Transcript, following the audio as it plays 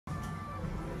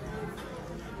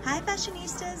Hi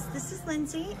fashionistas, this is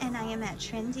Lindsay and I am at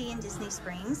Trendy in Disney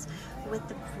Springs with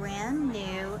the brand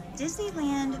new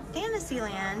Disneyland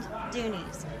Fantasyland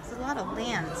Doonies. There's a lot of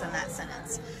lands in that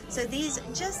sentence. So these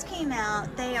just came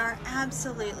out. They are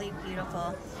absolutely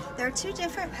beautiful. There are two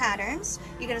different patterns.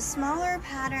 You get a smaller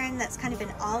pattern that's kind of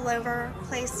an all over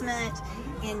placement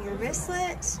in your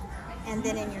wristlet and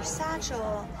then in your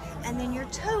satchel, and then your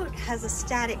tote has a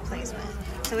static placement.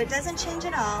 So it doesn't change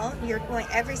at all.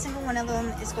 Every single one of them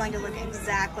is going to look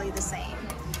exactly the same.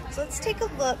 So let's take a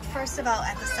look first of all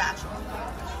at the satchel.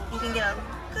 You can get a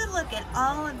good look at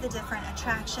all of the different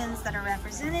attractions that are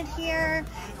represented here,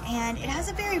 and it has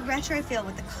a very retro feel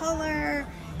with the color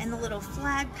and the little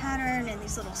flag pattern and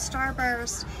these little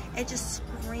starbursts. It just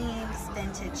screams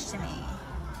vintage to me.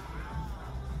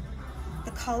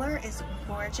 The color is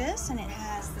gorgeous and it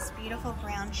has this beautiful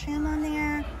brown trim on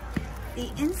there.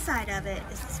 The inside of it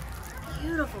is this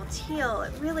beautiful teal.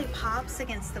 It really pops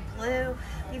against the blue.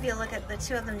 If you look at the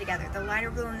two of them together, the lighter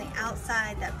blue on the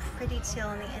outside, that pretty teal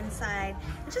on the inside,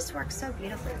 it just works so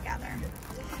beautifully together.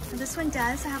 So this one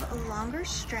does have a longer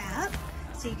strap,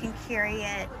 so you can carry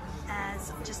it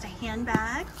as just a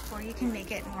handbag, or you can make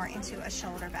it more into a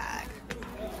shoulder bag.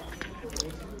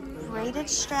 Braided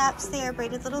straps there,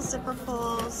 braided little zipper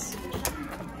pulls.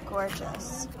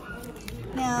 Gorgeous.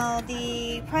 Now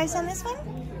the price on this one,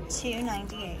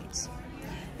 $2.98.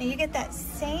 Now you get that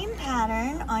same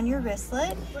pattern on your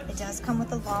wristlet. It does come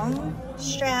with a long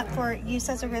strap for use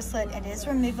as a wristlet. It is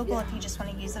removable if you just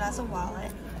want to use it as a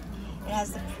wallet. It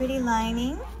has the pretty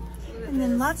lining, and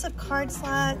then lots of card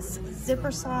slots,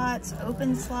 zipper slots,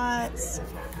 open slots,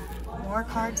 more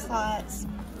card slots.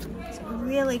 It's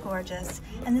really gorgeous.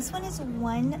 And this one is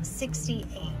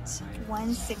 $168.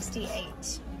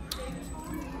 $168.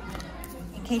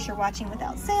 In case you're watching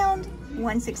without sound,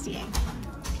 $168.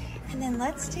 And then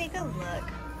let's take a look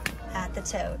at the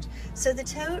tote. So the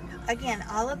tote, again,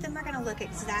 all of them are going to look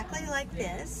exactly like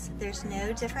this. There's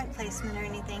no different placement or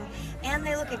anything, and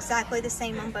they look exactly the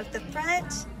same on both the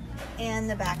front and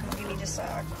the back. I'm going to give you just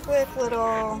a quick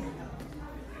little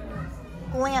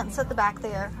glance at the back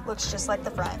there. Looks just like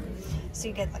the front. So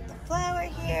you get like the flower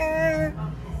here,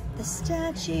 the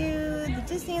statue, the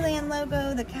Disneyland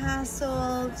logo, the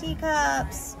castle,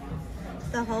 teacups,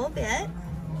 the whole bit.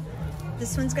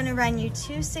 This one's going to run you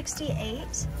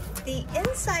 $268. The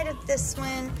inside of this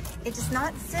one, it does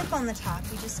not zip on the top.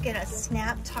 You just get a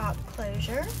snap top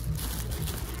closure.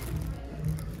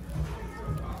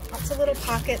 Lots of little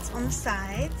pockets on the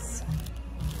sides.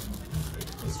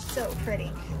 It's so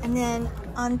pretty. And then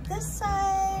on this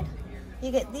side,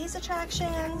 you get these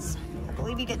attractions. I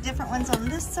believe you get different ones on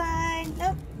this side.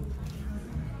 Nope.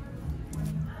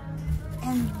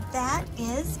 And that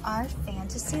is our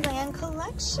Fantasyland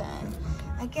collection.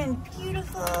 Again,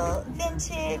 beautiful,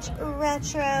 vintage,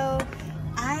 retro.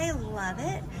 I love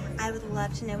it. I would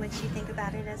love to know what you think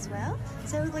about it as well.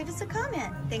 So leave us a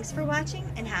comment. Thanks for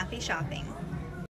watching and happy shopping.